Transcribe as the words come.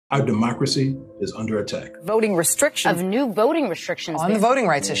Our democracy is under attack. Voting restrictions. Of new voting restrictions. On the voting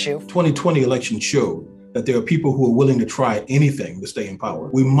rights issue. 2020 election showed that there are people who are willing to try anything to stay in power.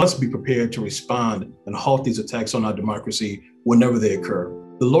 We must be prepared to respond and halt these attacks on our democracy whenever they occur.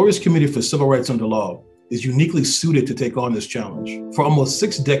 The Lawyers Committee for Civil Rights Under Law is uniquely suited to take on this challenge. For almost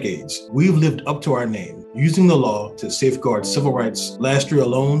 6 decades, we've lived up to our name, using the law to safeguard civil rights. Last year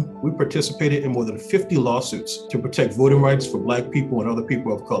alone, we participated in more than 50 lawsuits to protect voting rights for Black people and other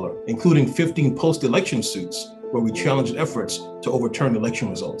people of color, including 15 post-election suits where we challenged efforts to overturn election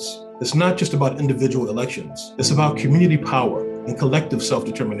results. It's not just about individual elections. It's about community power and collective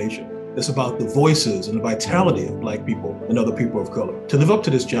self-determination. It's about the voices and the vitality of Black people and other people of color. To live up to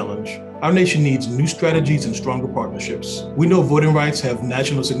this challenge, our nation needs new strategies and stronger partnerships. We know voting rights have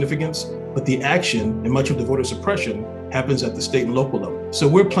national significance, but the action and much of the voter suppression happens at the state and local level. So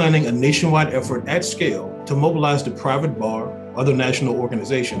we're planning a nationwide effort at scale to mobilize the private bar, other national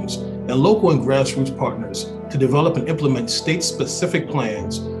organizations, and local and grassroots partners to develop and implement state-specific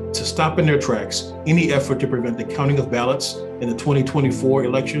plans to stop in their tracks any effort to prevent the counting of ballots in the 2024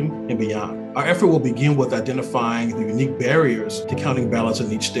 election and beyond. Our effort will begin with identifying the unique barriers to counting ballots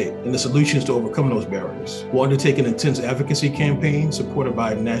in each state and the solutions to overcome those barriers. We'll undertake an intense advocacy campaign supported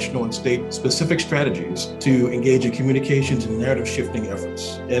by national and state-specific strategies to engage in communications and narrative-shifting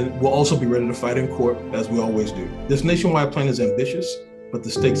efforts. And we'll also be ready to fight in court, as we always do. This nationwide plan is ambitious, but the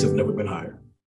stakes have never been higher.